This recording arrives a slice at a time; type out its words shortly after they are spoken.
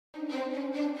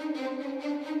Hey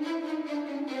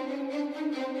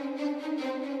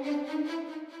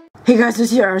guys,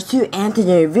 this is RS2 and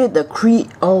today I reviewed the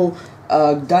Kre-O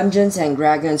Dungeons and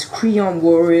Dragons Kreon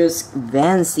Warriors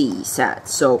Vansi set.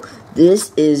 So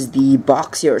this is the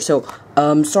box here. So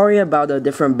sorry about the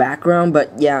different background,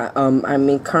 but yeah,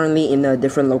 I'm currently in a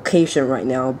different location right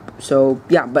now. So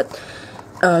yeah, but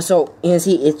so you can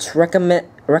see it's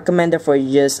recommended for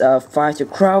just 5 to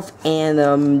craft,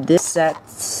 and this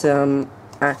set's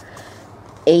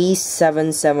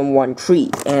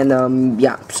A7713, and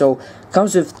yeah, so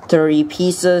comes with 30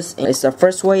 pieces, and it's the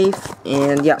first wave.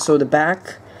 And yeah, so the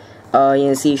back, you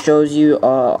can see, shows you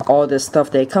all the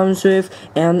stuff that it comes with,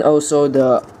 and also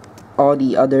all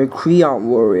the other Kreon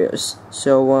warriors.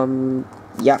 So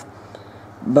yeah,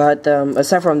 but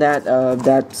aside from that,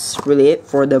 that's really it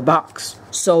for the box.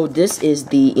 So this is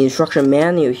the instruction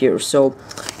manual here. So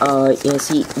you can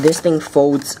see this thing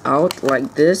folds out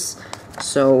like this,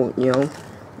 so you know,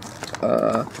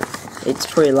 it's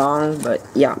pretty long, but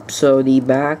yeah. So the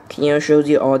back, you know, shows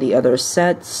you all the other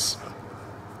sets,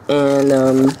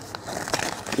 and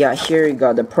yeah, here you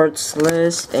got the parts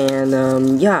list,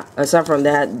 and yeah, aside from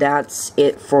that, that's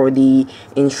it for the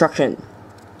instruction.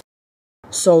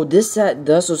 So this set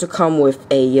does also come with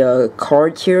a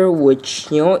card here, which,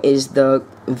 you know, is the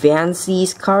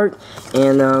Vansi's card,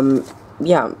 and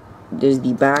yeah, there's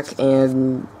the back,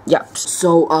 and yeah.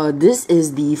 So this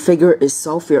is the figure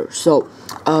itself here. So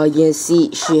you can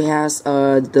see she has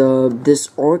this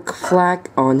orc flag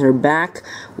on her back,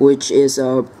 which is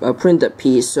a printed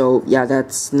piece. So yeah,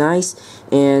 that's nice.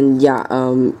 And yeah,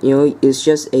 you know, it's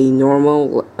just a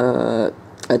normal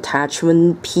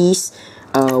attachment piece,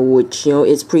 which, you know,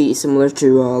 it's pretty similar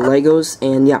to Legos.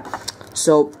 And yeah,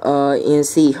 so you can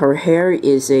see her hair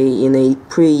is in a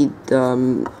pretty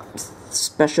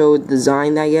special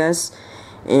design, I guess.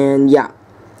 And yeah,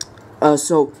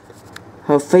 so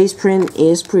her face print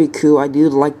is pretty cool. I do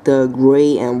like the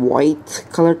gray and white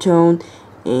color tone,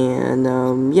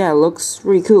 and yeah, it looks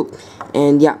really cool.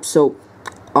 And yeah, so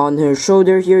on her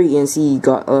shoulder here, you can see you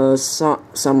got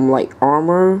some like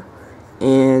armor,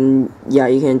 and yeah,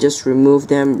 you can just remove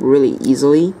them really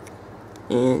easily.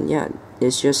 And yeah,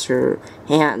 it's just her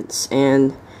hands.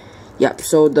 And yeah,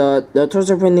 so the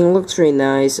torso printing looks really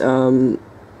nice,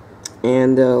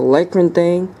 and the leg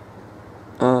printing,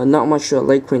 not much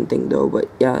leg printing though, but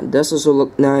yeah, it does also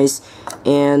look nice.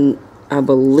 And I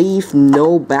believe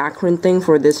no back printing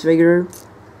for this figure,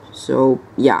 so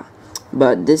yeah,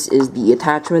 but this is the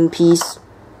attachment piece.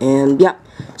 And yeah,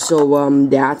 so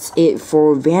that's it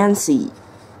for Vansi.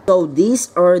 So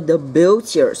these are the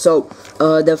builds here. So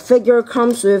the figure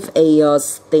comes with a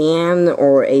stand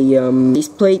or a base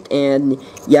plate, and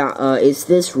yeah, it is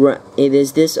this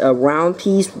round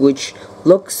piece, which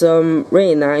looks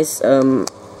really nice. I'm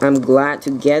glad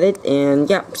to get it. And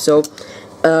yeah, so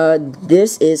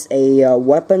this is a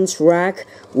weapons rack,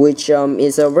 which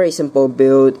is a very simple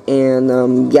build.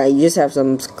 And yeah, you just have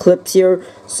some clips here.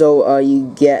 So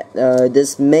you get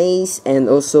this mace and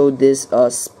also this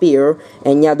spear.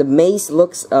 And yeah, the mace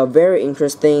looks very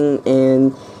interesting,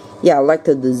 and yeah, I like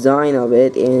the design of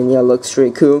it, and yeah, it looks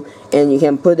really cool. And you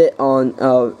can put it on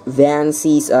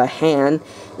Vansi's hand.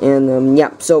 And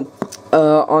yeah, so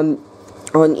on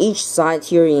each side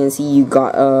here, you can see you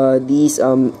got these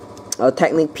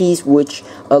Technic piece, which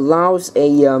allows a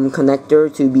connector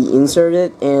to be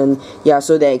inserted, and yeah,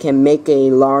 so that it can make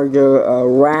a larger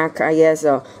rack, I guess.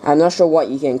 I'm not sure what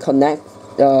you can connect.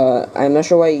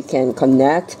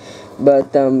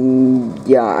 But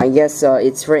yeah, I guess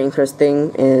it's very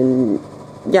interesting, and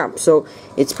yeah, so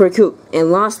it's pretty cool.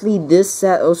 And lastly, this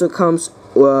set also comes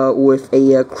with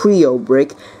a Kre-O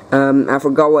brick. I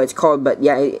forgot what it's called, but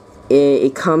yeah,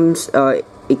 it comes.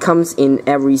 It comes in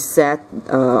every set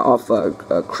of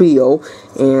Kre-O,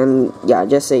 and yeah,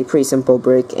 just a pretty simple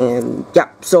brick. And yeah,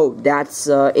 so that's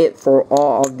it for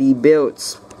all of the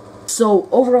builds. So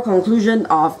overall conclusion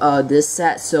of this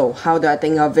set. So how do I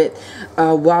think of it?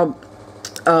 Well,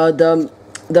 the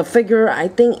figure, I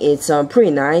think it's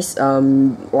pretty nice.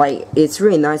 Like, it's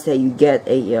really nice that you get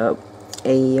a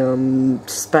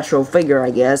special figure,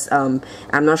 I guess. I'm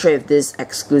not sure if this is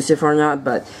exclusive or not,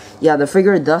 but yeah, the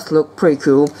figure does look pretty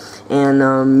cool.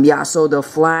 And yeah, so the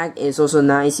flag is also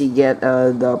nice. You get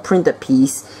the printed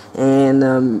piece,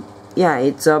 and yeah,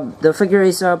 it's the figure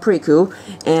is pretty cool.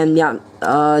 And yeah,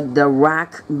 the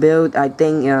rack build, I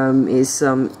think is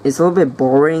a little bit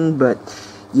boring, but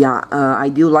yeah, I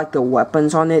do like the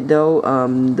weapons on it though.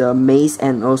 The mace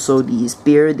and also the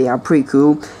spear, they are pretty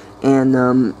cool.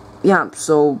 And yeah,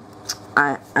 so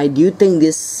I do think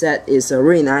this set is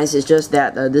really nice. It's just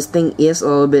that this thing is a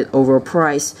little bit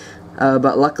overpriced,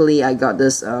 but luckily I got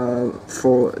this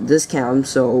for discount,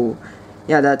 so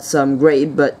yeah, that's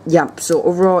great. But yeah, so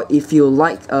overall, if you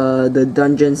like the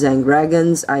Dungeons and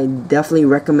Dragons, I definitely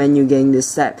recommend you getting this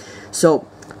set. So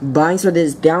buying for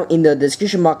this down in the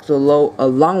description box below,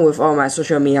 along with all my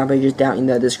social media pages down in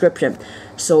the description.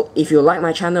 So if you like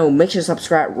my channel, make sure to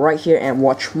subscribe right here and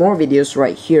watch more videos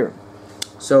right here.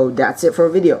 So that's it for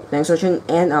the video. Thanks for watching,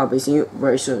 and I'll be seeing you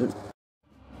very soon.